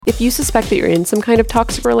if you suspect that you're in some kind of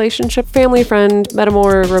toxic relationship, family, friend,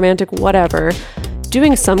 metamor, romantic, whatever,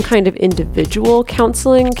 doing some kind of individual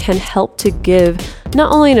counseling can help to give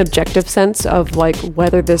not only an objective sense of like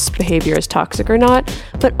whether this behavior is toxic or not,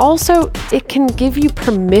 but also it can give you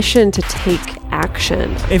permission to take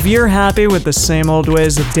action. If you're happy with the same old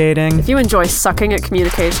ways of dating, If you enjoy sucking at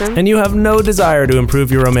communication, and you have no desire to improve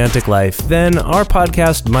your romantic life, then our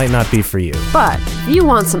podcast might not be for you. but if you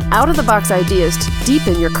want some out-of-the-box ideas to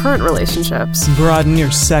deepen your current relationships, broaden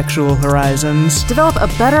your sexual horizons, develop a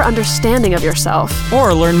better understanding of yourself,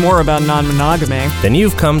 or learn more about non-monogamy, Then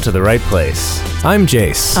you've come to the right place. I'm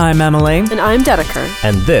Jace, I'm Emily. and I'm Dedeker.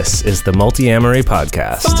 and this is the Multi-Amory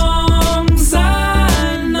Podcast. Songs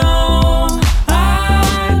I know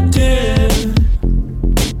I did,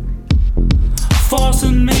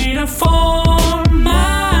 forcing me to form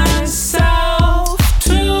myself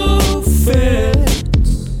to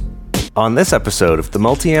fit. On this episode of the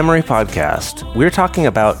Multi-Amory Podcast, we're talking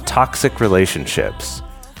about toxic relationships.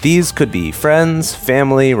 These could be friends,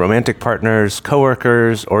 family, romantic partners,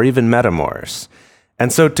 coworkers, or even metamors.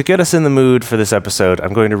 And so to get us in the mood for this episode,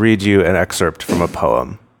 I'm going to read you an excerpt from a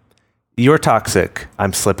poem. You're toxic,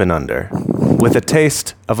 I'm slipping under. With a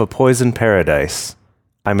taste of a poison paradise,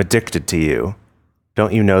 I'm addicted to you.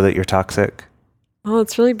 Don't you know that you're toxic? Oh,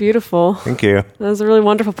 it's really beautiful. Thank you. That was a really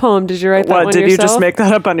wonderful poem. Did you write that one What, did yourself? you just make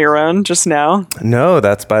that up on your own just now? No,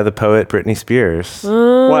 that's by the poet Britney Spears.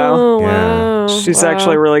 Wow. Wow. She's wow.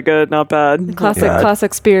 actually really good, not bad.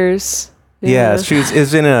 Classic Spears. Yeah, she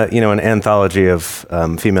is in an anthology of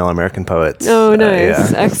female American poets. Oh,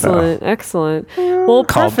 nice. yeah. Excellent. Well,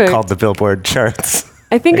 perfect. Called the Billboard charts.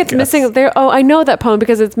 I think I it's guess. missing there. Oh, I know that poem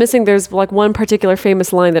because it's missing. There's like one particular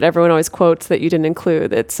famous line that everyone always quotes that you didn't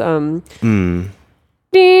include. It's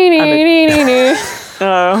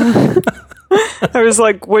Oh. I was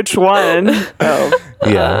like, which one? Oh,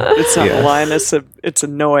 Yeah, it's not a line, it's a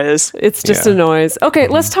noise. It's just Yeah. a noise. Okay,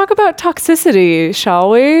 let's talk about toxicity, shall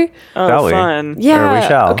we? Oh, Shall we? fun. Yeah. we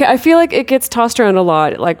shall. Okay, I feel like it gets tossed around a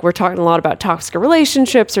lot. Like we're talking a lot about toxic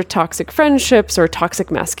relationships or toxic friendships or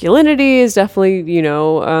toxic masculinity is definitely,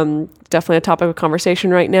 definitely a topic of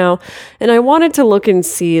conversation right now. And I wanted to look and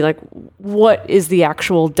see like what is the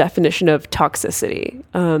actual definition of toxicity.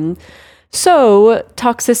 So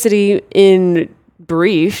toxicity in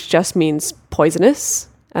brief just means poisonous.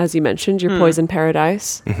 As you mentioned, your poison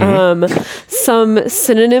paradise. Some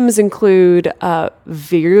synonyms include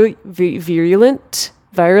virulent.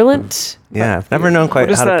 yeah. I've never known quite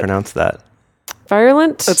is how to that? pronounce that.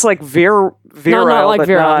 Virulent? It's like virile. No, not like but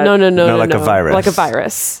viral. not- No, like a virus. Like a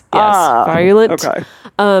virus. Yes. Virulent. Okay.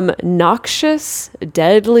 Noxious,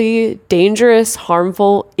 deadly, dangerous,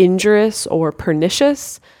 harmful, injurious, or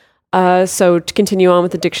pernicious. So to continue on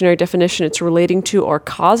with the dictionary definition, it's relating to or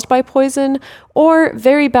caused by poison, or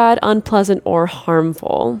very bad, unpleasant, or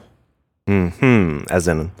harmful. As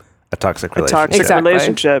in a toxic A relationship. toxic Exactly.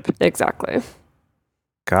 relationship. Exactly.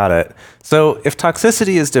 Got it. So if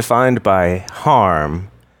toxicity is defined by harm,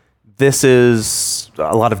 this is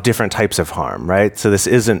a lot of different types of harm, right? So this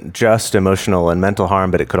isn't just emotional and mental harm,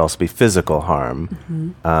 but it could also be physical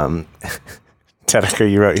harm. Tedeker,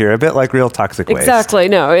 you wrote here, a bit like real toxic waste. Exactly.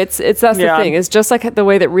 No, it's that's the Yeah. thing. It's just like the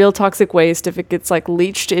way that real toxic waste, if it gets like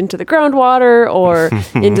leached into the groundwater or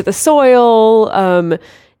into the soil,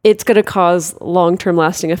 it's going to cause long-term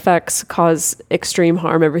lasting effects, cause extreme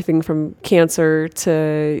harm, everything from cancer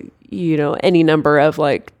to any number of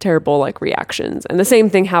like terrible like reactions. And the same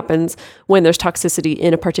thing happens when there's toxicity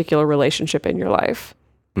in a particular relationship in your life.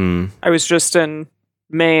 I was just in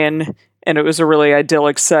Maine, and it was a really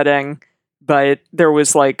idyllic setting, but there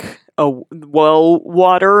was like a well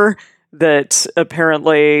water that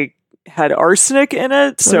apparently had arsenic in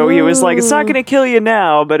it. So he was like, it's not going to kill you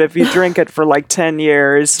now, but if you drink it for like 10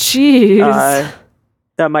 years, Jeez.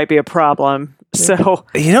 that might be a problem. So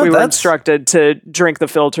You know, we were that's- instructed to drink the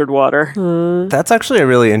filtered water. That's actually a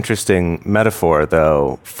really interesting metaphor,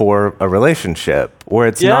 though, for a relationship where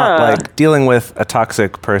it's not Yeah. like dealing with a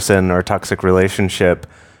toxic person or toxic relationship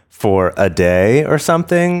for a day or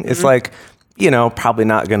something. It's like, probably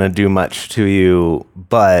not going to do much to you,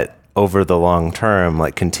 but over the long term,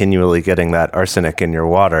 like continually getting that arsenic in your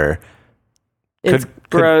water It's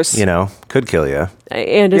gross. could kill you.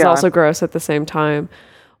 and is Yeah. also gross at the same time.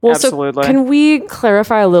 Well, Absolutely. so can we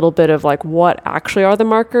clarify a little bit of like what actually are the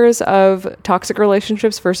markers of toxic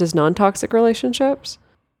relationships versus non-toxic relationships?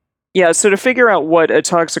 Yeah, so to figure out what a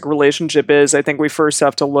toxic relationship is, I think we first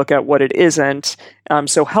have to look at what it isn't.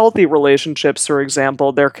 So healthy relationships, for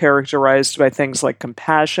example, they're characterized by things like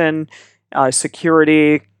compassion,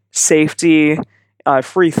 security, safety,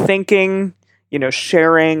 free thinking,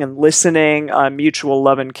 sharing and listening, mutual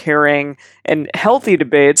love and caring, and healthy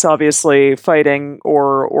debates. Obviously, fighting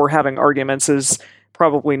or having arguments is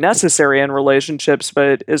probably necessary in relationships,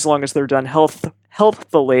 but as long as they're done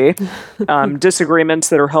healthfully, disagreements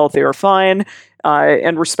that are healthy are fine,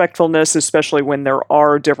 and respectfulness, especially when there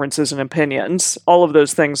are differences in opinions. All of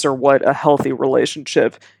those things are what a healthy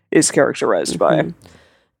relationship is characterized by.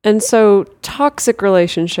 And so toxic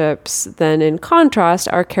relationships, then in contrast,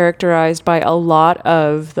 are characterized by a lot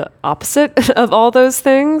of the opposite of all those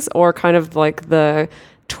things, or kind of like the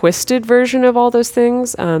twisted version of all those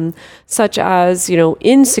things, such as,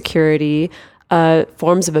 insecurity,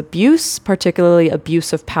 forms of abuse, particularly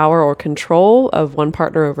abuse of power or control of one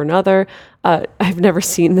partner over another. I've never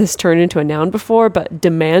seen this turn into a noun before, but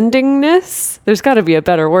demandingness. There's got to be a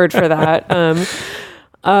better word for that.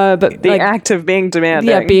 But the act of being demanding.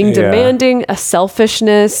 Yeah, being demanding, a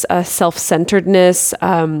selfishness, a self-centeredness,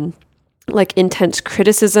 like intense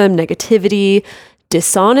criticism, negativity,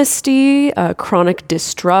 dishonesty, chronic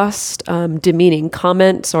distrust, demeaning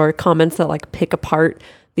comments or comments that like pick apart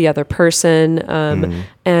the other person,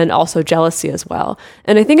 and also jealousy as well.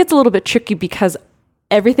 And I think it's a little bit tricky because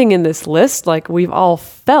everything in this list, like we've all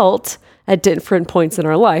felt at different points in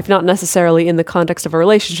our life, not necessarily in the context of a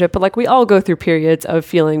relationship, but like we all go through periods of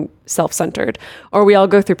feeling self-centered, or we all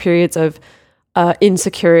go through periods of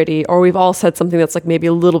insecurity, or we've all said something that's like maybe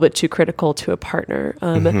a little bit too critical to a partner.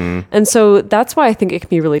 And so that's why I think it can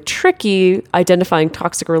be really tricky identifying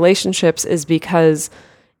toxic relationships, is because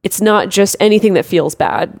it's not just anything that feels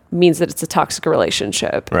bad means that it's a toxic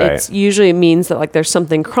relationship. Right. It's usually means that like there's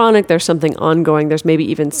something chronic, there's something ongoing, there's maybe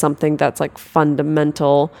even something that's like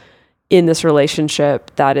fundamental in this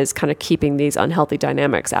relationship that is kind of keeping these unhealthy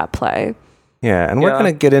dynamics at play. Yeah, and we're going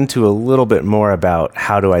to get into a little bit more about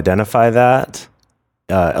how to identify that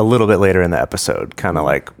a little bit later in the episode, kind of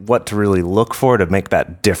like what to really look for to make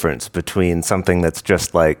that difference between something that's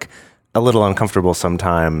just like a little uncomfortable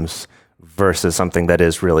sometimes versus something that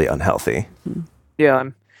is really unhealthy. Yeah.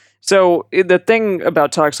 So the thing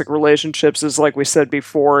about toxic relationships is, like we said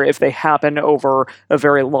before, if they happen over a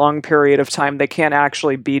very long period of time, they can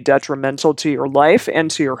actually be detrimental to your life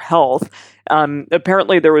and to your health.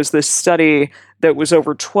 Apparently, there was this study that was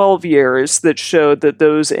over 12 years that showed that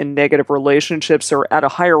those in negative relationships are at a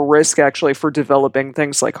higher risk actually for developing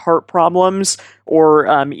things like heart problems,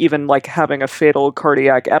 or even like having a fatal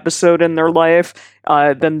cardiac episode in their life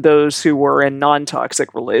than those who were in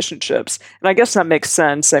non-toxic relationships. And I guess that makes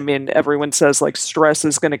sense. I mean, everyone says like stress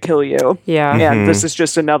is going to kill you. Yeah. And this is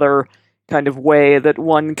just another kind of way that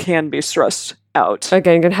one can be stressed out.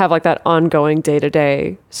 Again, you're going to have like that ongoing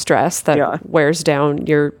day-to-day stress that wears down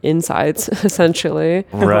your insides, essentially.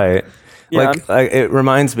 Right. Yeah. Like it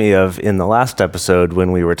reminds me of in the last episode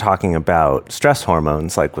when we were talking about stress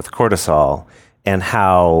hormones, like with cortisol, and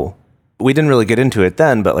how we didn't really get into it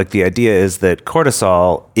then, but like the idea is that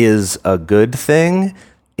cortisol is a good thing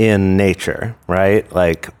in nature, right?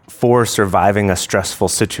 Like for surviving a stressful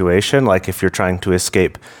situation, like if you're trying to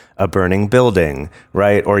escape a burning building,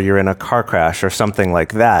 right? Or you're in a car crash or something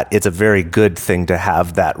like that. It's a very good thing to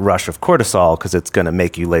have that rush of cortisol because it's going to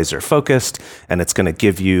make you laser focused and it's going to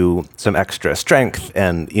give you some extra strength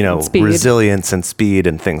and, resilience and speed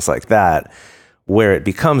and things like that. Where it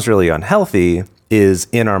becomes really unhealthy is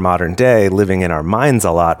in our modern day, living in our minds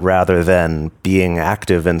a lot rather than being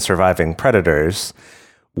active and surviving predators,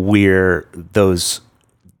 where those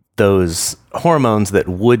hormones that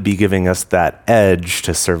would be giving us that edge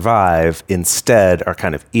to survive instead are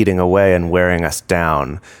kind of eating away and wearing us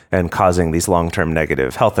down and causing these long-term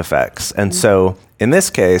negative health effects. And so in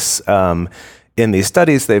this case, in these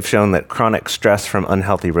studies, they've shown that chronic stress from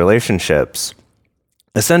unhealthy relationships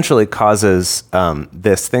essentially causes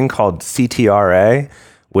this thing called CTRA,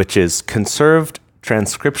 which is conserved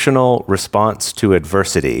transcriptional response to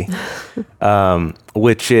adversity,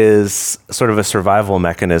 which is sort of a survival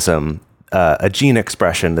mechanism, a gene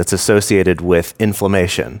expression that's associated with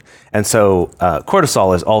inflammation. And so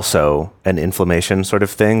cortisol is also an inflammation sort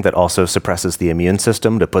of thing that also suppresses the immune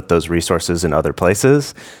system to put those resources in other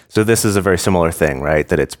places. So this is a very similar thing, right?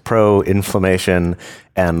 That it's pro-inflammation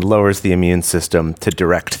and lowers the immune system to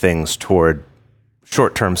direct things toward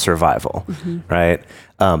short-term survival, right?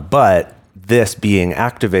 But this being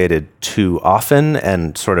activated too often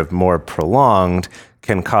and sort of more prolonged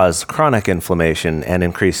can cause chronic inflammation and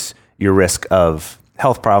increase your risk of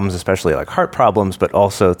health problems, especially like heart problems, but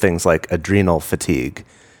also things like adrenal fatigue,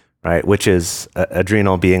 right? Which is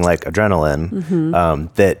adrenal being like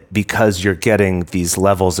adrenaline, that because you're getting these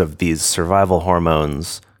levels of these survival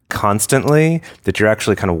hormones constantly, that you're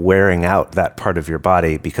actually kind of wearing out that part of your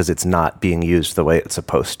body because it's not being used the way it's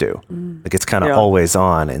supposed to. Like it's kind of always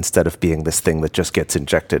on instead of being this thing that just gets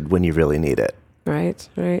injected when you really need it. Right,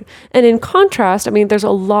 right. And in contrast, I mean, there's a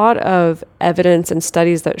lot of evidence and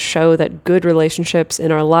studies that show that good relationships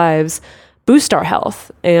in our lives boost our health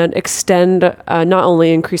and extend, not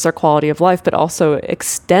only increase our quality of life, but also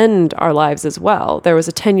extend our lives as well. There was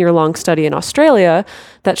a 10-year-long study in Australia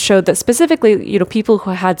that showed that specifically, people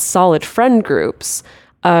who had solid friend groups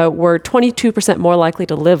were 22% more likely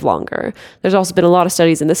to live longer. There's also been a lot of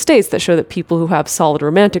studies in the States that show that people who have solid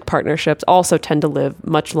romantic partnerships also tend to live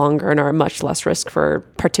much longer and are at much less risk for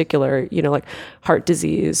particular, like heart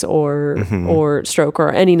disease or stroke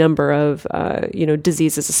or any number of,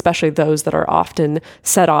 diseases, especially those that are often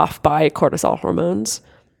set off by cortisol hormones.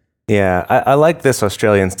 Yeah, I like this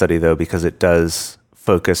Australian study, though, because it does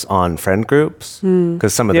focus on friend groups,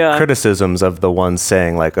 because some of the criticisms of the ones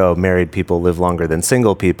saying like, oh, married people live longer than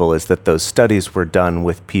single people is that those studies were done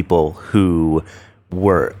with people who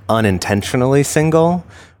were unintentionally single,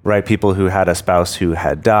 right? People who had a spouse who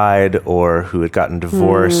had died or who had gotten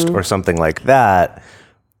divorced or something like that,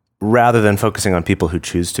 rather than focusing on people who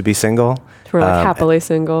choose to be single. Who are like happily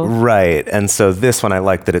single. Right. And so this one, I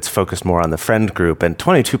like that it's focused more on the friend group, and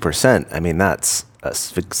 22%, I mean, that's a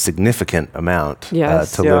significant amount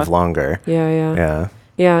to live longer.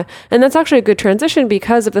 Yeah. And that's actually a good transition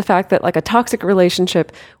because of the fact that like a toxic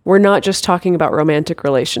relationship, we're not just talking about romantic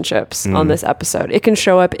relationships on this episode. It can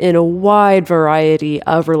show up in a wide variety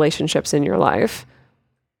of relationships in your life.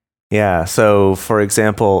 Yeah. So for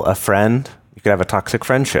example, a friend, you could have a toxic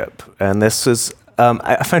friendship. And this is,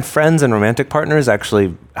 I find friends and romantic partners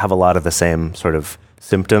actually have a lot of the same sort of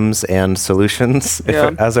symptoms and solutions,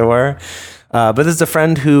 as it were. But this is a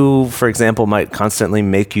friend who, for example, might constantly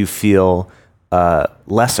make you feel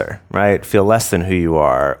lesser, right? Feel less than who you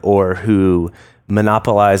are, or who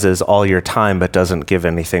monopolizes all your time but doesn't give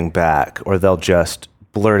anything back, or they'll just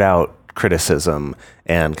blurt out criticism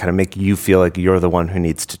and kind of make you feel like you're the one who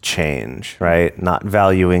needs to change, right? Not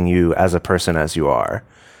valuing you as a person as you are.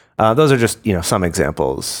 Those are just, some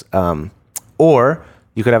examples. Or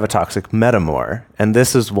you could have a toxic metamor. And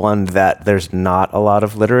this is one that there's not a lot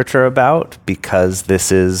of literature about because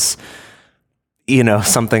this is,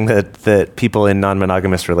 something that people in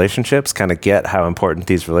non-monogamous relationships kind of get how important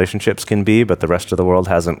these relationships can be, but the rest of the world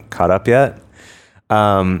hasn't caught up yet.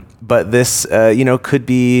 But this, could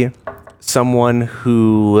be someone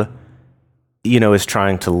who, is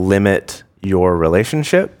trying to limit your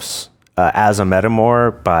relationships as a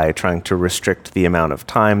metamor by trying to restrict the amount of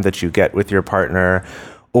time that you get with your partner,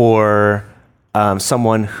 or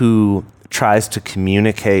someone who tries to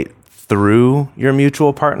communicate through your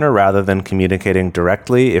mutual partner rather than communicating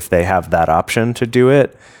directly if they have that option to do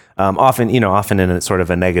it. Often in a sort of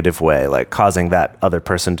a negative way, like causing that other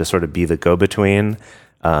person to sort of be the go-between,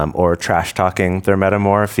 or trash talking their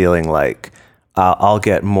metamor, feeling like I'll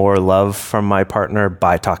get more love from my partner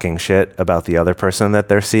by talking shit about the other person that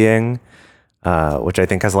they're seeing, which I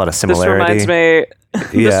think has a lot of similarity.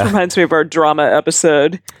 This reminds me of our drama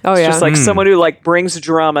episode. Oh, it's just like someone who like brings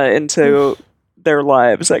drama into their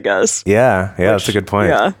lives, I guess. Yeah, that's a good point.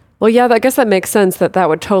 Yeah. Well, yeah, I guess that makes sense that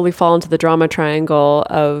would totally fall into the drama triangle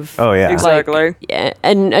of... Oh, yeah. Exactly.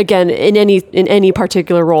 And again, in any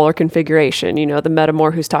particular role or configuration, the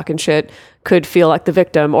metamor who's talking shit could feel like the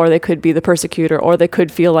victim, or they could be the persecutor, or they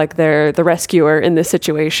could feel like they're the rescuer in this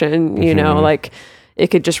situation, like it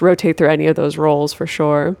could just rotate through any of those roles for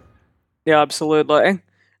sure. Yeah, absolutely.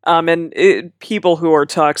 And people who are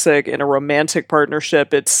toxic in a romantic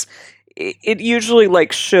partnership, it usually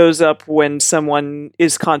like shows up when someone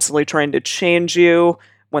is constantly trying to change you,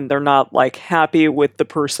 when they're not like happy with the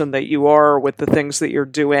person that you are, with the things that you're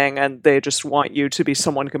doing, and they just want you to be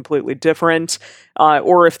someone completely different,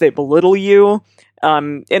 or if they belittle you.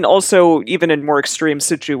 And also, even in more extreme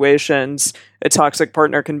situations, a toxic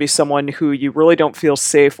partner can be someone who you really don't feel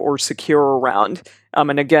safe or secure around.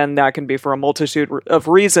 And again, that can be for a multitude of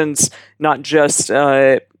reasons, not just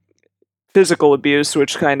physical abuse,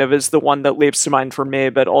 which kind of is the one that leaps to mind for me,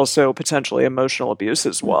 but also potentially emotional abuse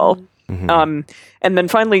as well. And then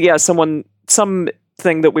finally, something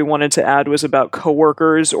that we wanted to add was about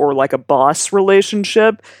coworkers or like a boss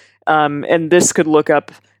relationship. And this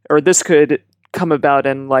could come about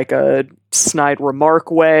in like a snide remark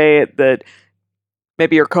way, that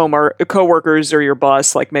maybe your coworkers or your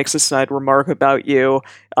boss like makes a snide remark about you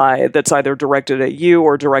that's either directed at you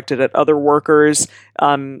or directed at other workers.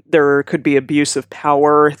 There could be abuse of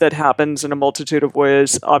power that happens in a multitude of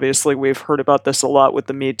ways. Obviously, we've heard about this a lot with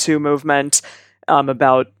the Me Too movement,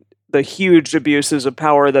 about the huge abuses of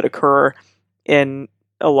power that occur in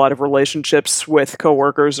a lot of relationships with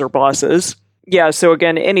coworkers or bosses. Yeah, so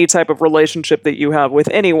again, any type of relationship that you have with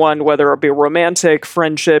anyone, whether it be romantic,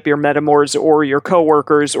 friendship, your metamors, or your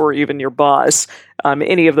coworkers, or even your boss,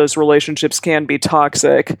 any of those relationships can be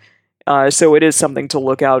toxic. So it is something to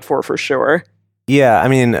look out for sure. Yeah, I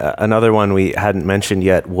mean, another one we hadn't mentioned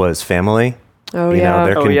yet was family. Oh, You know,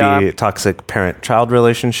 there Oh, can yeah. be toxic parent-child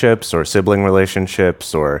relationships or sibling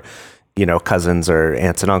relationships or, you know, cousins or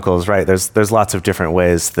aunts and uncles, right? There's lots of different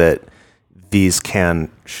ways that these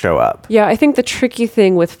can show up. Yeah, I think the tricky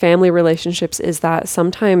thing with family relationships is that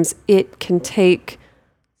sometimes it can take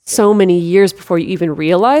so many years before you even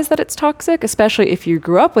realize that it's toxic, especially if you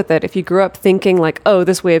grew up with it. If you grew up thinking like, oh,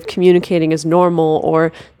 this way of communicating is normal,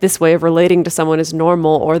 or this way of relating to someone is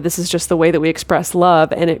normal, or this is just the way that we express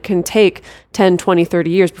love. And it can take 10, 20, 30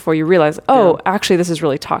 years before you realize, oh, actually, this is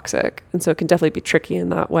really toxic. And so it can definitely be tricky in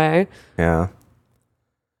that way. Yeah.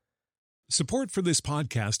 Support for this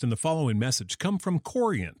podcast and the following message come from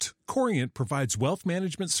Corient. Corient provides wealth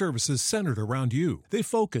management services centered around you. They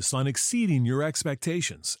focus on exceeding your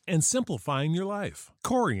expectations and simplifying your life.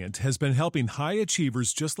 Corient has been helping high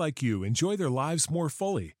achievers just like you enjoy their lives more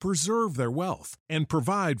fully, preserve their wealth, and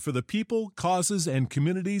provide for the people, causes, and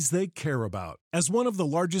communities they care about. As one of the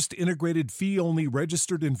largest integrated fee-only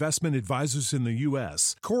registered investment advisors in the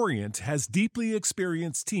U.S., Corient has deeply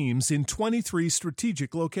experienced teams in 23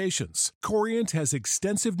 strategic locations. Corient has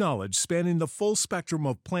extensive knowledge spanning the full spectrum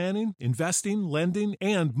of planning, investing, lending,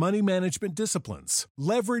 and money management disciplines.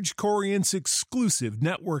 Leverage Corient's exclusive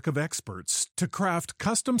network of experts to craft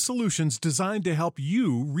custom solutions designed to help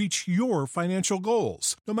you reach your financial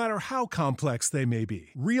goals, no matter how complex they may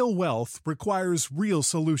be. Real wealth requires real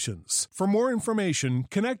solutions. For more information,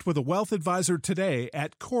 connect with a wealth advisor today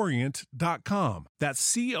at Corient.com.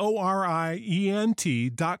 That's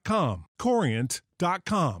Corient.com.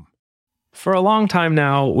 Corient.com. For a long time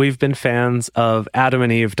now, we've been fans of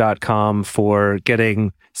adamandeve.com for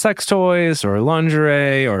getting sex toys or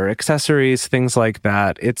lingerie or accessories, things like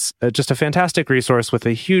that. It's just a fantastic resource with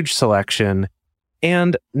a huge selection.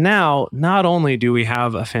 And now, not only do we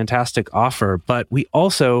have a fantastic offer, but we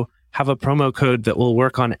also have a promo code that will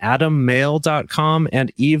work on adammail.com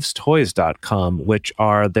and evestoys.com, which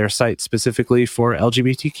are their sites specifically for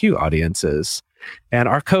LGBTQ audiences. And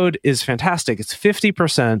our code is fantastic. It's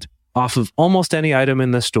 50% off of almost any item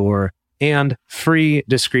in the store and free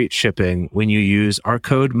discreet shipping when you use our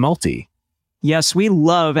code MULTI. Yes, we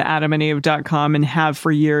love adamandeve.com and have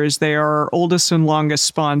for years. They are our oldest and longest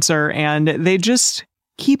sponsor, and they just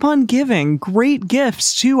keep on giving great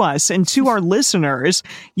gifts to us and to our listeners.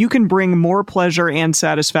 You can bring more pleasure and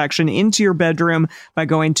satisfaction into your bedroom by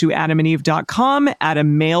going to adamandeve.com,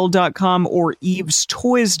 adammail.com, or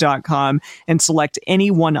evestoys.com and select any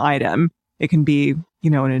one item. It can be,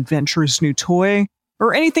 an adventurous new toy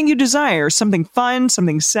or anything you desire, something fun,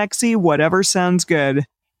 something sexy, whatever sounds good.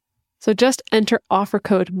 So just enter offer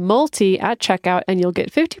code MULTI at checkout and you'll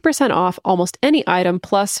get 50% off almost any item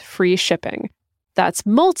plus free shipping. That's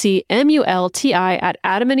MULTI, M-U-L-T-I, at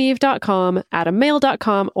adamandeve.com,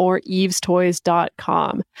 adammail.com, or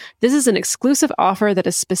evestoys.com. This is an exclusive offer that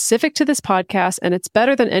is specific to this podcast, and it's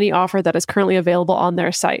better than any offer that is currently available on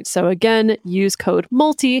their site. So again, use code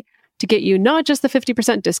MULTI to get you not just the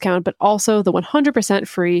 50% discount, but also the 100%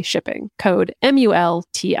 free shipping. Code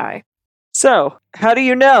MULTI. So, how do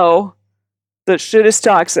you know that shit is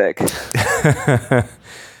toxic?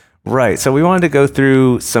 Right. So we wanted to go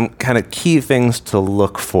through some kind of key things to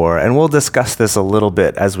look for, and we'll discuss this a little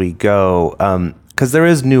bit as we go, because there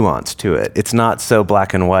is nuance to it. It's not so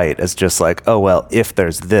black and white as just like, oh, well, if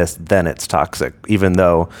there's this, then it's toxic, even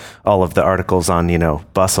though all of the articles on,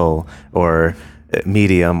 Bustle or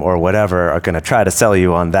Medium or whatever are going to try to sell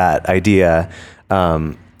you on that idea.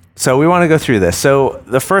 So we want to go through this. So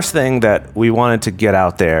the first thing that we wanted to get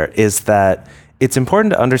out there is that it's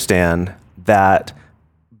important to understand that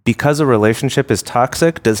because a relationship is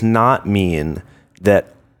toxic does not mean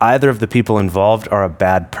that either of the people involved are a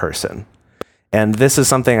bad person. And this is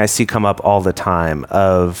something I see come up all the time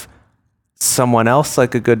of someone else,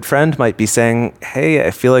 like a good friend, might be saying, hey,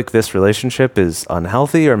 I feel like this relationship is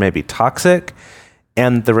unhealthy or maybe toxic.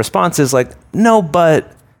 And the response is like, no,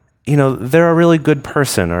 but, they're a really good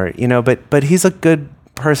person, or, but he's a good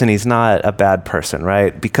person. He's not a bad person,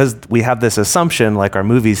 right? Because we have this assumption, like our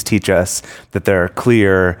movies teach us, that there are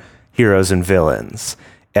clear heroes and villains,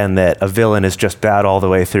 and that a villain is just bad all the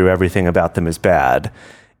way through. Everything about them is bad.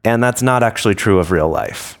 And that's not actually true of real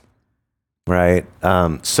life, right?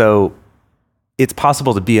 So it's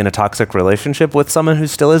possible to be in a toxic relationship with someone who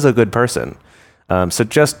still is a good person. So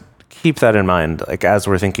just keep that in mind, like as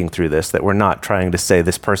we're thinking through this, that we're not trying to say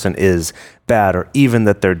this person is bad or even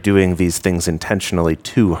that they're doing these things intentionally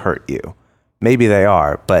to hurt you. Maybe they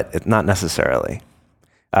are, but not necessarily.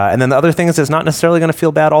 And then the other thing is it's not necessarily going to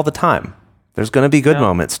feel bad all the time. There's going to be good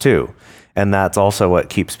moments too. And that's also what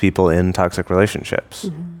keeps people in toxic relationships.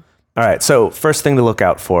 All right. So first thing to look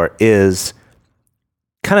out for is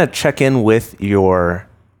kind of check in with your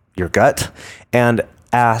gut and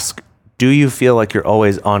ask, do you feel like you're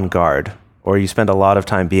always on guard, or you spend a lot of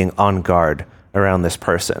time being on guard around this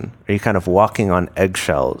person? Are you kind of walking on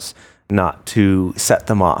eggshells, not to set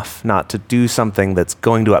them off, not to do something that's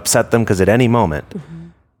going to upset them, because at any moment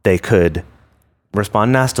they could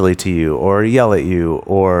respond nastily to you or yell at you,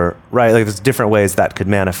 or like there's different ways that could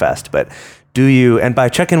manifest. But do you, and by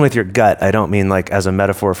check in with your gut, I don't mean like as a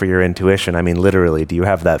metaphor for your intuition. I mean literally, do you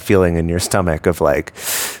have that feeling in your stomach of like,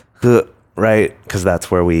 right? Because that's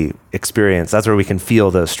where we can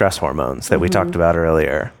feel those stress hormones that we talked about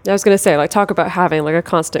earlier. I was going to say, like, talk about having like a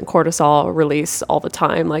constant cortisol release all the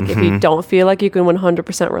time. Like if you don't feel like you can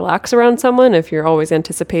 100% relax around someone, if you're always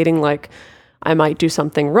anticipating like, I might do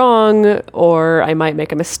something wrong, or I might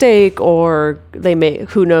make a mistake, or they may,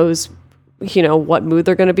 who knows, what mood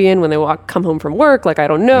they're going to be in when they come home from work. Like, I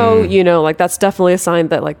don't know, like that's definitely a sign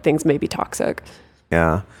that like things may be toxic.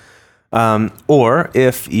 Yeah. Or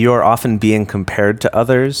if you're often being compared to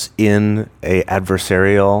others in a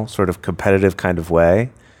adversarial sort of competitive kind of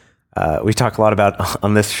way. We talk a lot about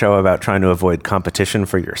on this show about trying to avoid competition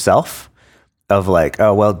for yourself, of like,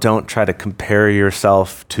 oh, well, don't try to compare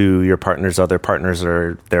yourself to your partner's other partners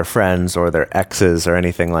or their friends or their exes or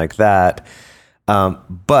anything like that.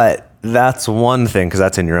 But that's one thing, because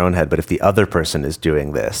that's in your own head. But if the other person is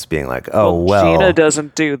doing this, being like, oh, well, Gina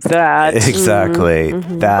doesn't do that. Exactly. Or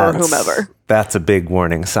whomever. That's a big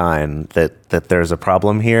warning sign that there's a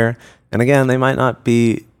problem here. And again, they might not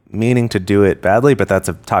be meaning to do it badly, but that's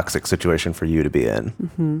a toxic situation for you to be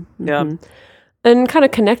in. Yeah. And kind of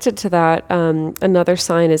connected to that, another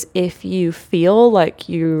sign is if you feel like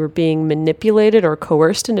you're being manipulated or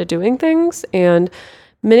coerced into doing things. And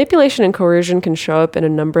manipulation and coercion can show up in a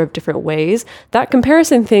number of different ways. That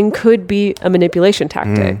comparison thing could be a manipulation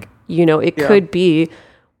tactic. It could be,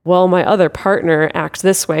 well, my other partner acts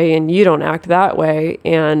this way and you don't act that way.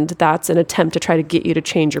 And that's an attempt to try to get you to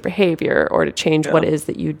change your behavior or to change what it is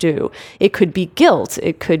that you do. It could be guilt.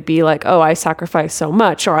 It could be like, oh, I sacrificed so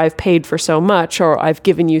much, or I've paid for so much, or I've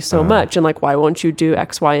given you so much. And like, why won't you do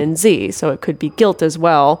X, Y, and Z? So it could be guilt as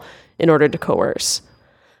well in order to coerce.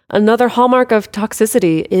 Another hallmark of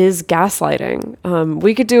toxicity is gaslighting.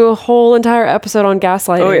 We could do a whole entire episode on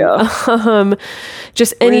gaslighting.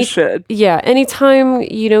 We should. Anytime,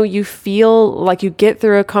 you feel like you get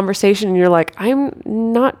through a conversation and you're like, I'm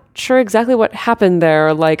not sure exactly what happened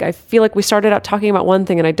there. Like, I feel like we started out talking about one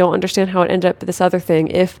thing and I don't understand how it ended up this other thing.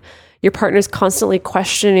 If your partner's constantly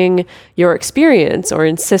questioning your experience or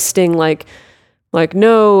insisting like,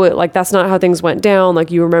 no, like that's not how things went down.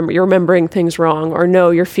 Like you're remembering things wrong, or no,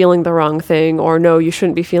 you're feeling the wrong thing, or no, you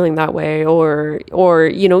shouldn't be feeling that way. Or,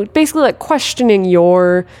 basically like questioning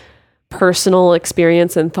your personal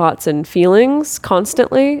experience and thoughts and feelings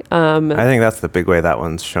constantly. I think that's the big way that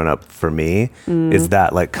one's shown up for me, is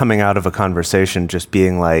that like coming out of a conversation, just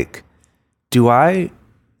being like,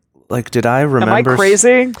 did I remember? Am I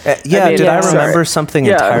crazy? Did I remember something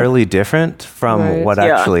entirely different from what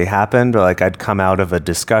actually happened? Or like I'd come out of a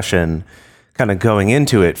discussion kind of going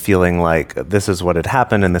into it feeling like this is what had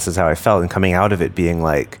happened and this is how I felt, and coming out of it being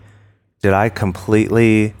like, did I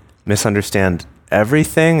completely misunderstand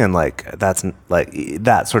everything? And like, that's like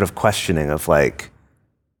that sort of questioning of like,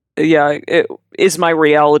 is my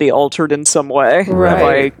reality altered in some way?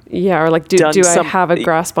 Right. Or like, do I have a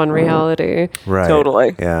grasp on reality? Right.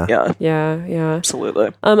 Totally. Yeah. Yeah.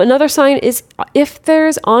 Absolutely. Another sign is if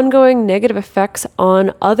there's ongoing negative effects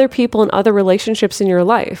on other people and other relationships in your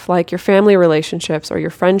life, like your family relationships or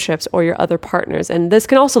your friendships or your other partners. And this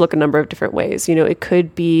can also look a number of different ways. it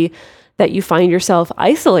could be that you find yourself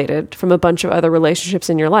isolated from a bunch of other relationships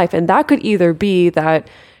in your life. And that could either be that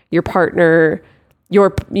your partner,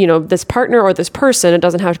 this partner or this person, it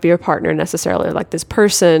doesn't have to be a partner necessarily, like this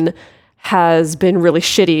person has been really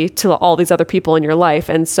shitty to all these other people in your life.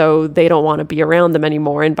 And so they don't want to be around them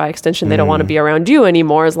anymore. And by extension, they don't want to be around you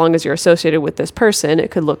anymore as long as you're associated with this person.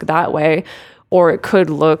 It could look that way. Or it could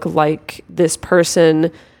look like this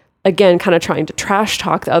person, again, kind of trying to trash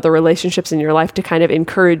talk the other relationships in your life to kind of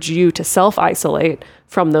encourage you to self-isolate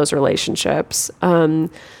from those relationships.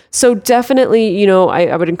 So definitely,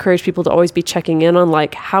 I would encourage people to always be checking in on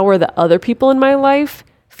like, how are the other people in my life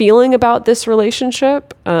feeling about this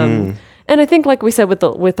relationship? And And I think, like we said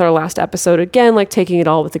with our last episode, again, like taking it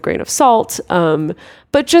all with a grain of salt,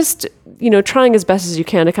 but just, trying as best as you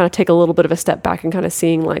can to kind of take a little bit of a step back and kind of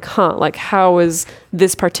seeing like, how is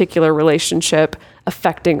this particular relationship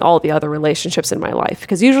affecting all the other relationships in my life?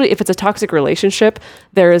 Because usually if it's a toxic relationship,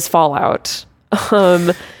 there is fallout.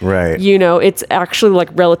 Right. It's actually like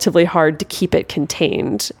relatively hard to keep it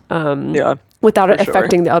contained. Without it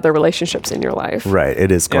affecting the other relationships in your life. Right.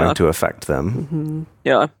 It is going to affect them. Mm-hmm.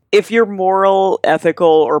 Yeah. If your moral, ethical,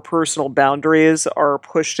 or personal boundaries are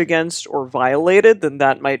pushed against or violated, then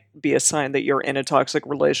that might be a sign that you're in a toxic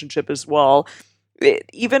relationship as well.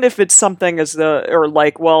 Even if it's something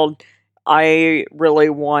I really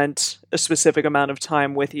want a specific amount of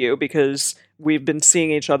time with you because we've been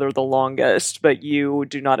seeing each other the longest, but you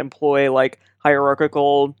do not employ like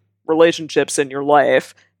hierarchical relationships in your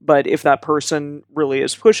life. But if that person really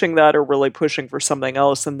is pushing that or really pushing for something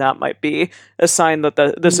else, then that might be a sign that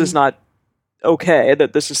this is not okay,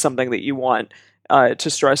 that this is something that you want to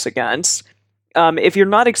stress against. If you're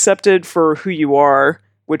not accepted for who you are,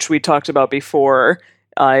 which we talked about before,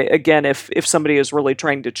 again, if somebody is really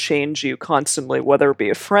trying to change you constantly, whether it be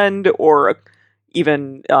a friend or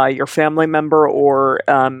even your family member or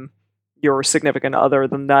your significant other,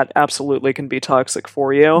 then that absolutely can be toxic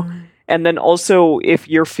for you. Mm-hmm. And then also, if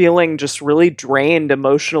you're feeling just really drained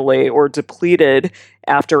emotionally or depleted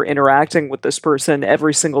after interacting with this person,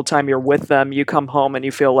 every single time you're with them, you come home and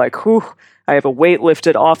you feel like, whew, I have a weight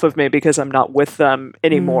lifted off of me because I'm not with them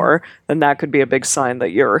anymore, then that could be a big sign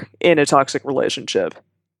that you're in a toxic relationship.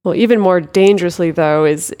 Well, even more dangerously, though,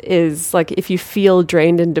 is like if you feel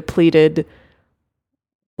drained and depleted,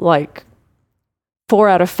 like 4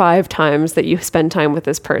 out of 5 times that you spend time with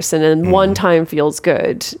this person and one time feels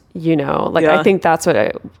good, I think that's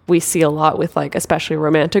what we see a lot with like, especially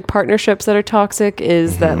romantic partnerships that are toxic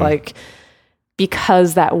is that like,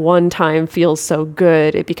 because that one time feels so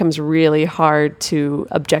good, it becomes really hard to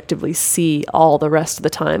objectively see all the rest of the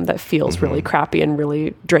time that feels really crappy and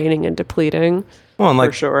really draining and depleting. Well, and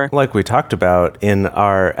for sure. Like we talked about in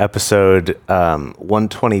our episode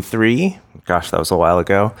 123, gosh, that was a while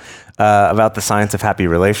ago, about the science of happy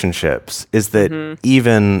relationships, is that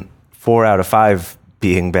even 4 out of 5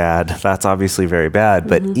 being bad, that's obviously very bad,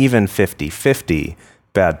 but even 50-50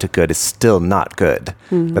 bad to good is still not good.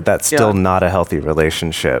 But that's still not a healthy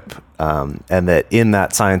relationship. And that in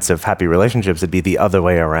that science of happy relationships, it'd be the other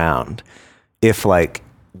way around. If like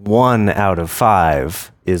 1 out of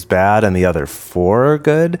 5 is bad and the other 4 are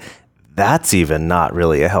good, that's even not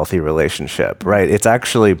really a healthy relationship, right? It's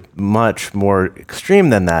actually much more extreme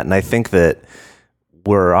than that. And I think that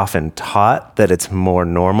we're often taught that it's more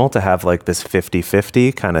normal to have like this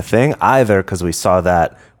 50-50 kind of thing, either because we saw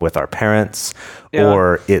that with our parents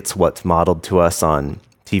or it's what's modeled to us on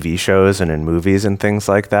TV shows and in movies and things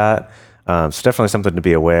like that. So definitely something to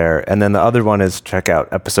be aware. And then the other one is check out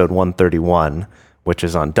episode 131, which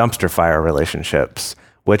is on dumpster fire relationships,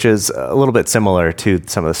 which is a little bit similar to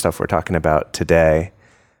some of the stuff we're talking about today.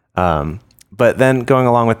 But then going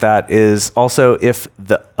along with that is also if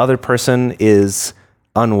the other person is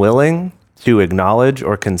unwilling to acknowledge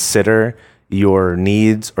or consider your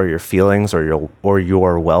needs or your feelings or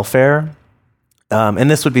your welfare.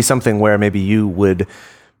 And this would be something where maybe you would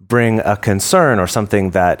bring a concern or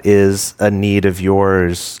something that is a need of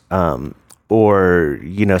yours, or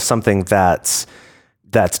something that's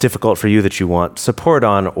difficult for you that you want support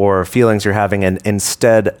on, or feelings you're having, and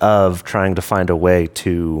instead of trying to find a way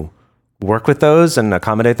to work with those and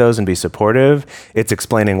accommodate those and be supportive, it's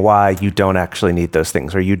explaining why you don't actually need those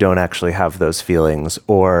things, or you don't actually have those feelings,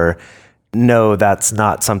 or no, that's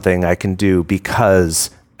not something I can do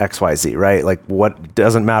because XYZ, right? Like, what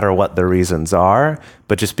doesn't matter what the reasons are,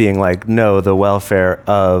 but just being like, no, the welfare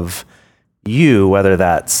of you, whether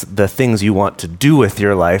that's the things you want to do with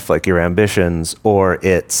your life, like your ambitions, or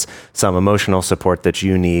it's some emotional support that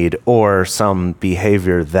you need, or some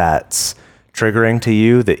behavior that's triggering to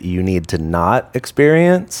you that you need to not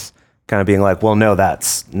experience, kind of being like, well, no,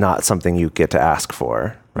 that's not something you get to ask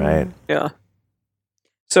for, right? Yeah.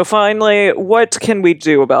 So finally, what can we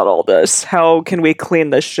do about all this? How can we clean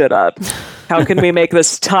this shit up? How can we make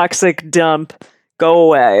this toxic dump go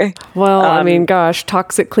away? Well, I mean, gosh,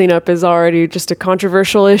 toxic cleanup is already just a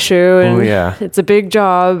controversial issue, and it's a big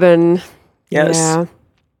job, and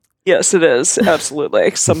Yes, it is.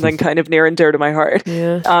 Absolutely. Something kind of near and dear to my heart.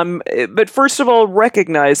 Yeah. But first of all,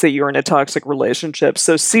 recognize that you're in a toxic relationship.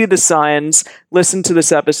 So see the signs, listen to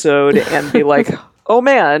this episode, and be like, oh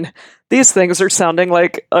man, these things are sounding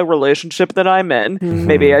like a relationship that I'm in.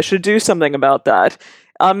 Maybe I should do something about that.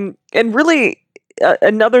 And really,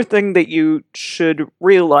 another thing that you should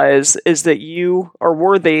realize is that you are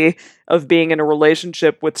worthy of being in a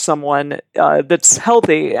relationship with someone that's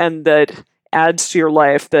healthy and that adds to your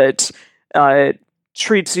life, that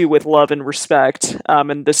treats you with love and respect.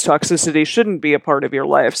 And this toxicity shouldn't be a part of your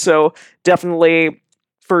life. So definitely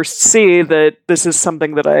first see that this is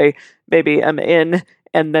something that I maybe am in,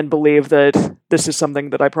 and then believe that this is something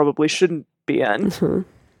that I probably shouldn't be in. Mm-hmm.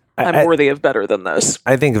 I'm worthy of better than this.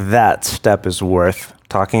 I think that step is worth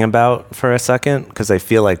talking about for a second, because I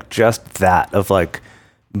feel like just that of like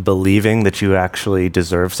believing that you actually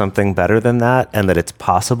deserve something better than that and that it's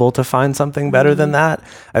possible to find something better than that,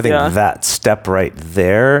 I think that step right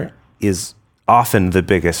there is often the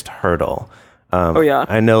biggest hurdle.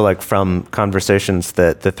 I know, like, from conversations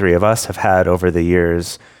that the three of us have had over the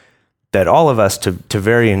years, that all of us to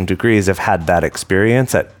varying degrees have had that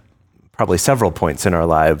experience at probably several points in our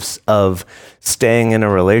lives of staying in a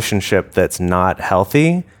relationship that's not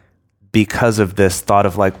healthy because of this thought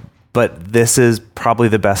of like, but this is probably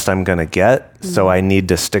the best I'm going to get, so I need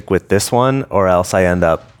to stick with this one or else I end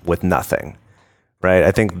up with nothing, right?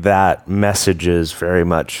 I think that message is very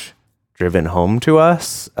much driven home to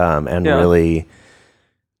us, and really,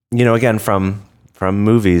 you know, again, from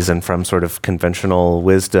movies and from sort of conventional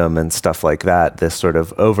wisdom and stuff like that, this sort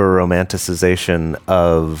of over-romanticization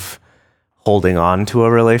of holding on to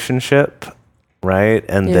a relationship, right?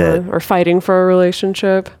 And or fighting for a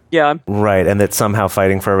relationship. Yeah. Right. And that somehow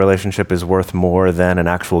fighting for a relationship is worth more than an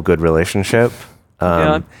actual good relationship.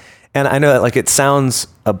 And I know that, like, it sounds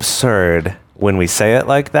absurd when we say it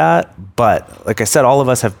like that, but like I said, all of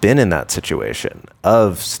us have been in that situation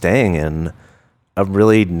of staying in a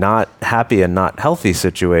really not happy and not healthy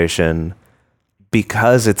situation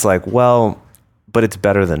because it's like, well, but it's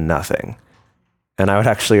better than nothing. And I would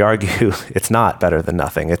actually argue it's not better than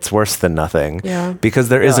nothing. It's worse than nothing, because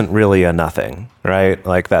there isn't really a nothing, right?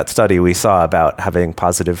 Like that study we saw about having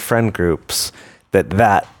positive friend groups,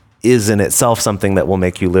 that is in itself something that will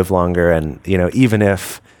make you live longer. And, you know, even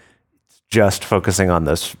if just focusing on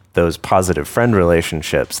those positive friend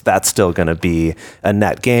relationships, that's still going to be a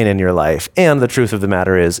net gain in your life. And the truth of the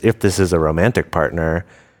matter is, if this is a romantic partner,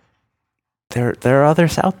 there are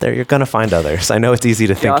others out there. You're going to find others. I know it's easy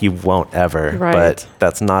to think you won't ever, but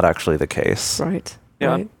that's not actually the case. Right. Yeah.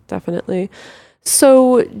 Right. Definitely.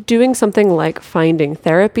 So doing something like finding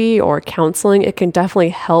therapy or counseling, it can definitely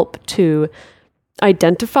help to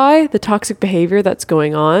identify the toxic behavior that's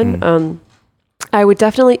going on. I would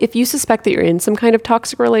definitely, if you suspect that you're in some kind of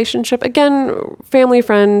toxic relationship, again, family,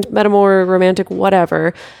 friend, metamor, romantic,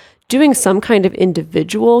 whatever, doing some kind of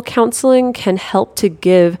individual counseling can help to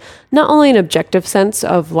give not only an objective sense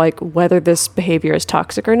of like whether this behavior is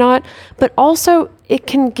toxic or not, but also it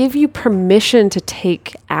can give you permission to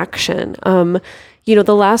take action. You know,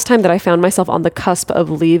 the last time that I found myself on the cusp of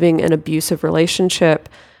leaving an abusive relationship,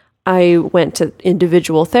 I went to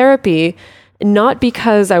individual therapy, not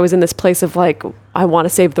because I was in this place of like, I want to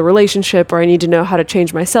save the relationship, or I need to know how to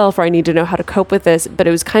change myself, or I need to know how to cope with this. But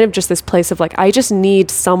it was kind of just this place of like, I just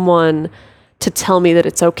need someone to tell me that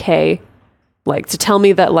it's okay. Like to tell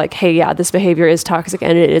me that like, hey, yeah, this behavior is toxic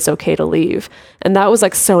and it is okay to leave. And that was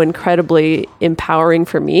like so incredibly empowering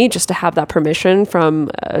for me, just to have that permission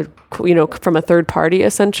from, from a third party,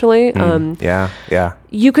 essentially.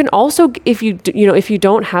 You can also, if you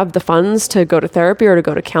don't have the funds to go to therapy or to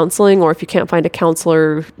go to counseling, or if you can't find a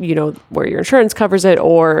counselor, where your insurance covers it,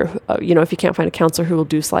 or, if you can't find a counselor who will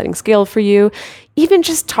do sliding scale for you, even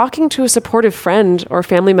just talking to a supportive friend or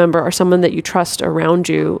family member or someone that you trust around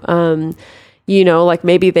you, like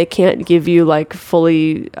maybe they can't give you like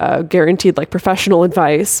fully guaranteed like professional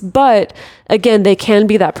advice, but again, they can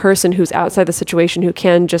be that person who's outside the situation who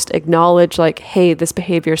can just acknowledge like, hey, this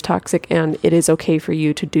behavior is toxic and it is okay for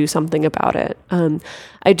you to do something about it.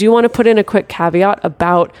 I do want to put in a quick caveat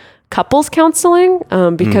about couples counseling,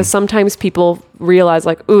 because sometimes people realize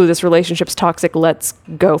like, ooh, this relationship's toxic. Let's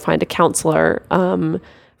go find a counselor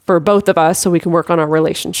for both of us so we can work on our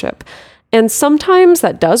relationship. And sometimes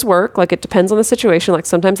that does work. Like it depends on the situation. Like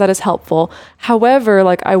sometimes that is helpful. However,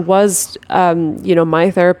 like I was,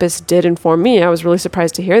 my therapist did inform me, I was really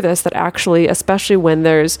surprised to hear this, that actually, especially when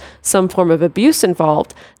there's some form of abuse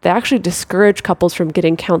involved, they actually discourage couples from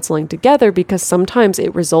getting counseling together, because sometimes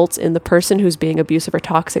it results in the person who's being abusive or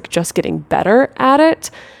toxic just getting better at it.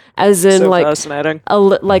 As in, so fascinating.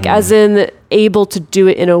 As in able to do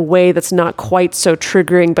it in a way that's not quite so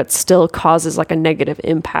triggering, but still causes like a negative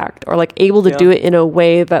impact, or like able to do it in a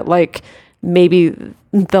way that like maybe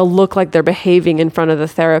they'll look like they're behaving in front of the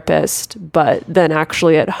therapist, but then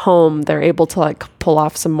actually at home, they're able to like pull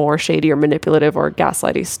off some more shady or manipulative or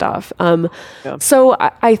gaslighty stuff. So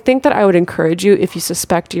I think that I would encourage you, if you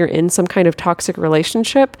suspect you're in some kind of toxic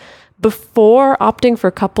relationship, before opting for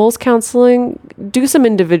couples counseling, do some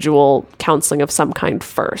individual counseling of some kind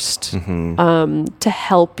first, to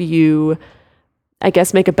help you, I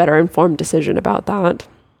guess, make a better informed decision about that.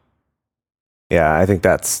 Yeah, I think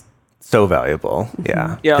that's so valuable.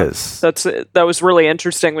 Yeah. Yeah, 'cause- that was really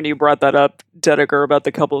interesting when you brought that up, Dedeker, about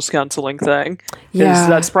the couples counseling thing. 'Cause Yeah.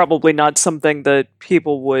 that's probably not something that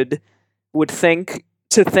people would think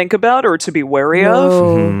about or to be wary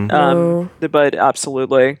of. No. But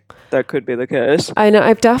absolutely, that could be the case. I know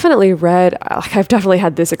I've definitely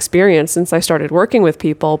had this experience since I started working with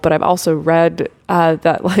people, but I've also read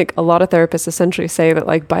that like a lot of therapists essentially say that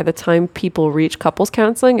like by the time people reach couples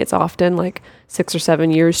counseling, it's often like 6 or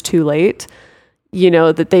 7 years too late,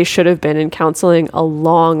 that they should have been in counseling a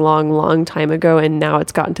long time ago. And now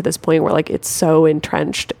it's gotten to this point where like it's so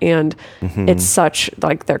entrenched and it's such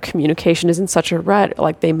like their communication is in such a rut.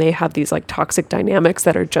 Like they may have these like toxic dynamics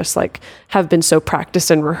that are just like have been so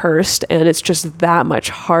practiced and rehearsed. And it's just that much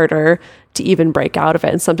harder to even break out of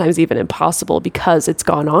it. And sometimes even impossible because it's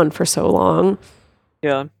gone on for so long.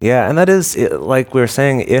 Yeah. Yeah, and that is, like we were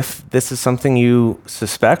saying, if this is something you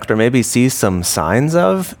suspect or maybe see some signs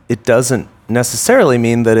of, it doesn't necessarily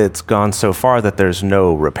mean that it's gone so far that there's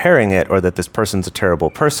no repairing it or that this person's a terrible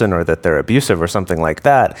person or that they're abusive or something like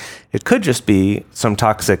that. It could just be some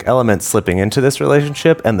toxic element slipping into this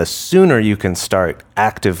relationship, and the sooner you can start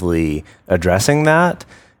actively addressing that,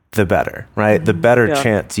 the better, right? The better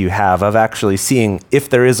chance you have of actually seeing if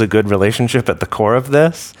there is a good relationship at the core of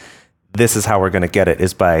this. This is how we're going to get it,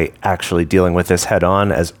 is by actually dealing with this head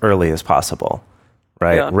on as early as possible,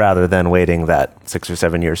 right? Yeah. Rather than waiting that 6 or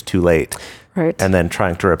 7 years too late. Right. And then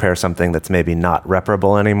trying to repair something that's maybe not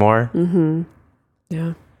reparable anymore.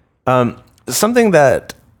 Yeah. Something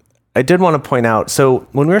that I did want to point out. So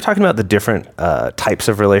when we were talking about the different types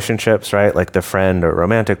of relationships, right? Like the friend or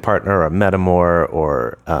romantic partner or metamor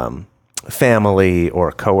or family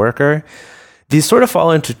or coworker, these sort of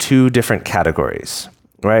fall into two different categories,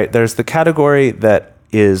 right? There's the category that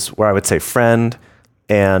is where I would say friend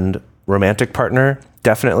and romantic partner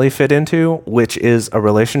definitely fit into, which is a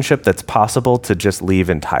relationship that's possible to just leave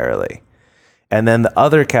entirely. And then the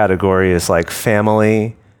other category is like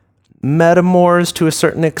family, metamors to a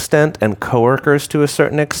certain extent, and coworkers to a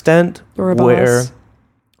certain extent. Or a boss.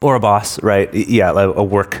 Or a boss, right? Yeah, a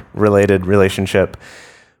work-related relationship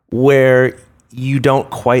where you don't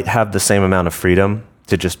quite have the same amount of freedom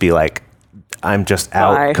to just be like, I'm just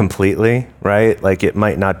out Bye. completely, right? Like it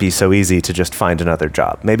might not be so easy to just find another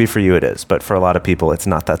job. Maybe for you it is, but for a lot of people, it's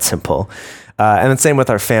not that simple. And the same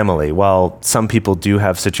with our family. While some people do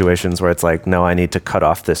have situations where it's like, no, I need to cut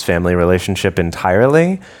off this family relationship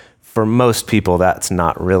entirely. For most people, that's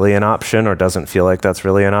not really an option or doesn't feel like that's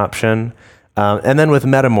really an option. And then with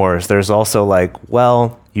metamors, there's also like,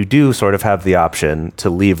 well, you do sort of have the option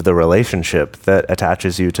to leave the relationship that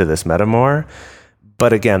attaches you to this metamor.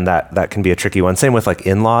 But again, that can be a tricky one. Same with like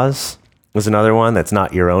in-laws is another one that's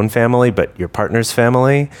not your own family, but your partner's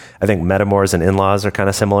family. I think metamors and in-laws are kind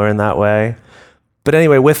of similar in that way. But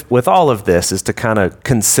anyway, with all of this is to kind of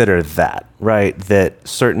consider that, right? That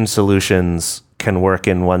certain solutions can work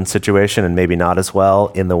in one situation and maybe not as well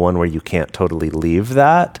in the one where you can't totally leave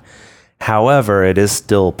that. However, it is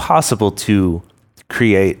still possible to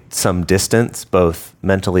create some distance, both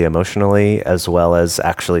mentally, emotionally, as well as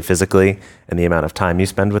actually physically, and the amount of time you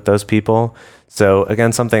spend with those people. So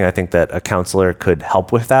again, something I think that a counselor could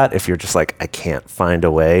help with that if you're just like, I can't find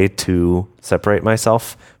a way to separate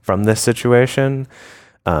myself from this situation.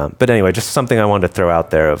 But anyway, just something I wanted to throw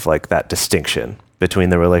out there of like that distinction between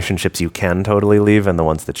the relationships you can totally leave and the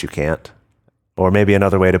ones that you can't. Or maybe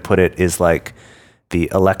another way to put it is like the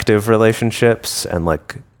elective relationships and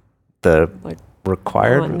like the Like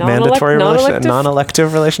required, non-elective-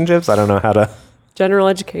 non-elective relationships. I don't know how to. General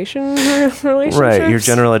education relationships? Right, your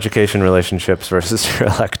general education relationships versus your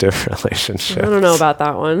elective relationships. I don't know about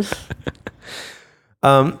that one.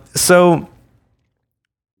 So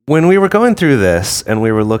when we were going through this and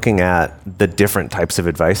we were looking at the different types of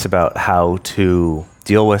advice about how to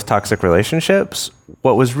deal with toxic relationships,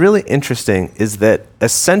 what was really interesting is that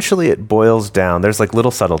essentially it boils down, there's like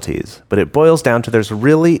little subtleties, but it boils down to there's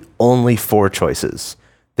really only 4 choices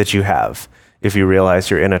that you have if you realize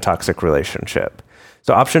you're in a toxic relationship.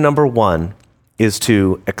 So option number 1 is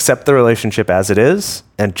to accept the relationship as it is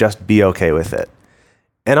and just be okay with it.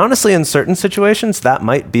 And honestly, in certain situations, that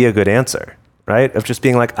might be a good answer. right? Of just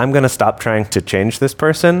being like, I'm going to stop trying to change this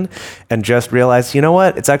person and just realize, you know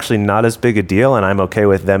what? It's actually not as big a deal and I'm okay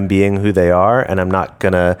with them being who they are and I'm not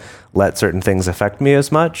going to let certain things affect me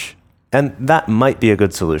as much. And that might be a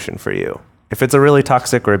good solution for you. If it's a really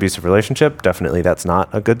toxic or abusive relationship, definitely that's not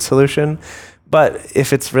a good solution. But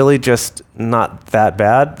if it's really just not that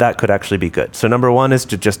bad, that could actually be good. So number one is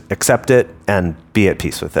to just accept it and be at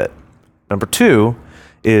peace with it. Number two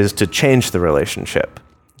is to change the relationship.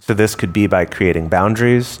 So this could be by creating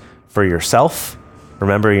boundaries for yourself.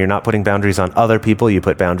 Remember, you're not putting boundaries on other people, you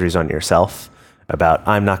put boundaries on yourself about,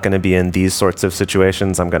 I'm not going to be in these sorts of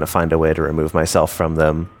situations, I'm going to find a way to remove myself from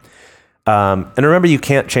them. And remember, you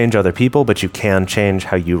can't change other people, but you can change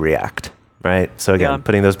how you react, right? So again,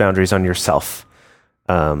 putting those boundaries on yourself.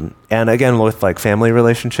 And again, with like family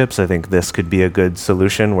relationships, I think this could be a good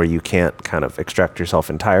solution where you can't kind of extract yourself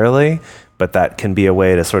entirely, but that can be a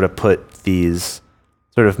way to sort of put these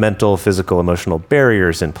sort of mental, physical, emotional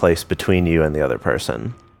barriers in place between you and the other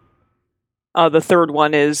person. The third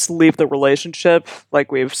one is leave the relationship,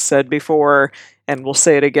 like we've said before, and we'll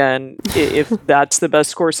say it again, if that's the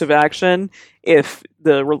best course of action. If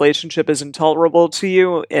the relationship is intolerable to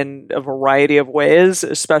you in a variety of ways,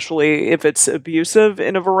 especially if it's abusive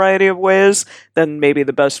in a variety of ways, then maybe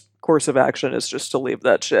the best course of action is just to leave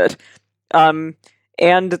that shit. And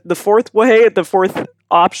the fourth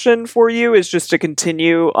option for you is just to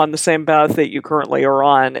continue on the same path that you currently are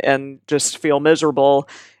on and just feel miserable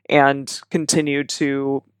and continue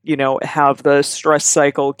to, have the stress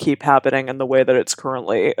cycle keep happening in the way that it's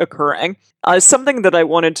currently occurring. Something that I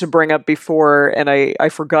wanted to bring up before, and I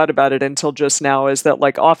forgot about it until just now, is that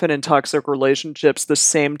like often in toxic relationships, the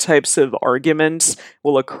same types of arguments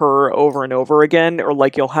will occur over and over again, or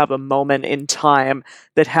like you'll have a moment in time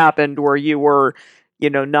that happened where you were,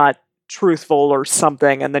 not truthful or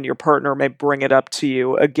something, and then your partner may bring it up to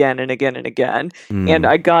you again and again and again. And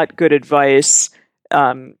I got good advice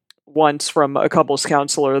once from a couples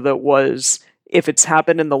counselor that was, if it's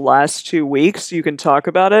happened in the last 2 weeks, you can talk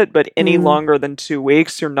about it, but any longer than 2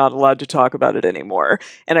 weeks, you're not allowed to talk about it anymore.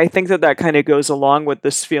 And I think that kind of goes along with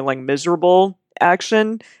this feeling miserable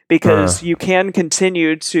action, because you can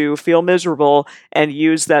continue to feel miserable and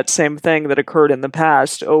use that same thing that occurred in the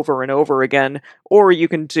past over and over again, or you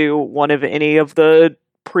can do one of any of the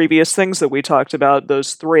previous things that we talked about,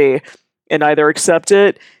 those three, and either accept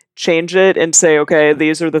it, change it, and say, okay,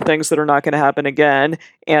 these are the things that are not going to happen again,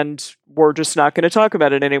 and we're just not going to talk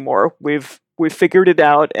about it anymore. We've figured it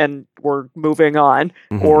out and we're moving on.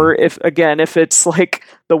 Or if it's like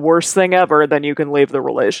the worst thing ever, then you can leave the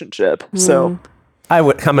relationship. So I'm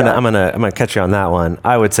gonna catch you on that one.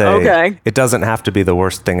 I would say it doesn't have to be the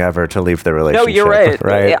worst thing ever to leave the relationship. No, you're right.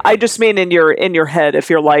 Right? I just mean in your head,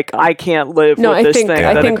 if you're like, I can't live with this thing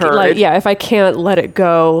that occurred. Like, if I can't let it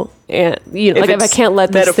go, and if I can't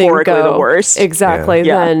let this thing go, the worst. Exactly.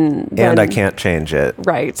 Then I can't change it.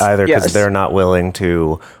 Right. Either because they're not willing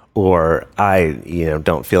to, or I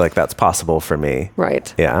don't feel like that's possible for me.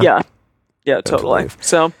 Right. Yeah, totally.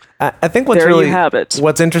 So I think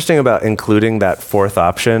what's interesting about including that fourth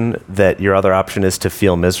option, that your other option is to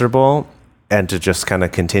feel miserable and to just kind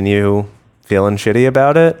of continue feeling shitty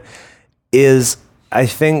about it, is, I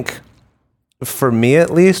think, for me at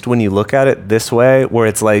least, when you look at it this way, where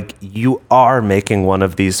it's like you are making one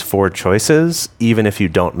of these four choices, even if you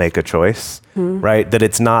don't make a choice, right? That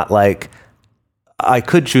it's not like, I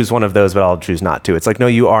could choose one of those, but I'll choose not to. It's like, no,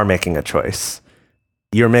 you are making a choice.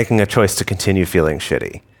 You're making a choice to continue feeling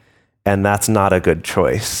shitty. And that's not a good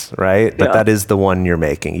choice, right? But that is the one you're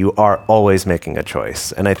making. You are always making a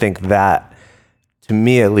choice. And I think that, to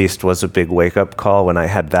me at least, was a big wake-up call when I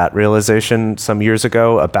had that realization some years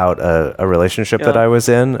ago about a relationship that I was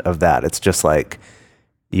in, of that. It's just like,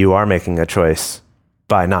 you are making a choice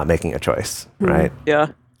by not making a choice, right? Yeah.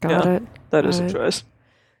 Got it. That is a choice.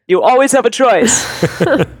 You always have a choice.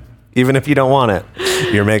 Even if you don't want it,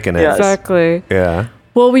 you're making it. Yes. Exactly. Yeah.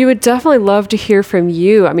 Well, we would definitely love to hear from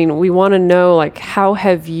you. I mean, we want to know, like, how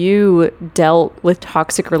have you dealt with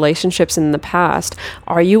toxic relationships in the past?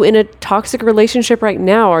 Are you in a toxic relationship right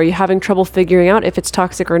now? Are you having trouble figuring out if it's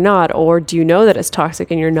toxic or not? Or do you know that it's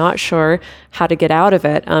toxic and you're not sure how to get out of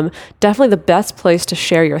it? Definitely the best place to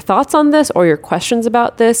share your thoughts on this or your questions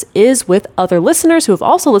about this is with other listeners who have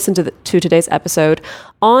also listened to today's episode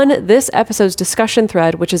on this episode's discussion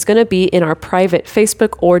thread, which is going to be in our private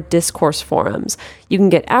Facebook or Discourse forums. You can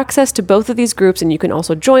get access to both of these groups, and you can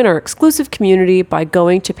also join our exclusive community by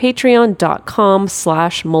going to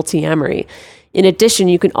patreon.com/multiamory. In addition,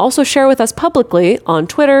 you can also share with us publicly on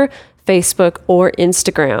Twitter, Facebook, or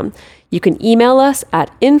Instagram. You can email us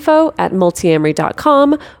at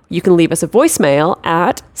info@multiamory.com. You can leave us a voicemail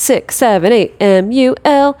at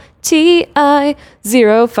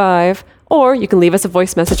 678-MULTI-05, or you can leave us a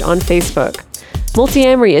voice message on Facebook.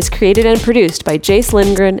 Multiamory is created and produced by Jace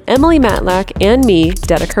Lindgren, Emily Matlack, and me,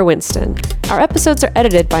 Dedeker Winston. Our episodes are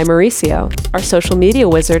edited by Mauricio. Our social media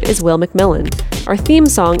wizard is Will McMillan. Our theme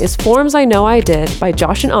song is Forms I Know I Did by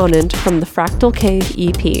Josh and Anand from the Fractal Cave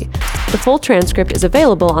EP. The full transcript is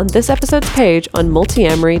available on this episode's page on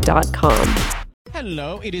multiamory.com.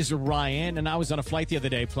 Hello, it is Ryan, and I was on a flight the other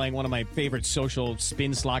day playing one of my favorite social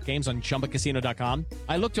spin slot games on ChumbaCasino.com.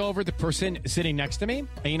 I looked over at the person sitting next to me,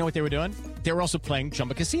 and you know what they were doing? They were also playing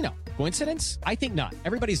Chumba Casino. Coincidence? I think not.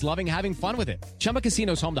 Everybody's loving having fun with it. Chumba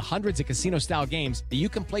Casino is home to hundreds of casino-style games that you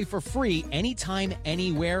can play for free anytime,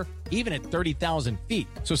 anywhere, even at 30,000 feet.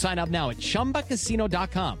 So sign up now at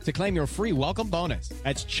ChumbaCasino.com to claim your free welcome bonus.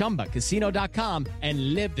 That's ChumbaCasino.com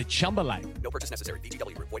and live the Chumba life. No purchase necessary.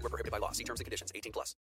 VGW Group. Void where prohibited by law. See terms and conditions. 18+.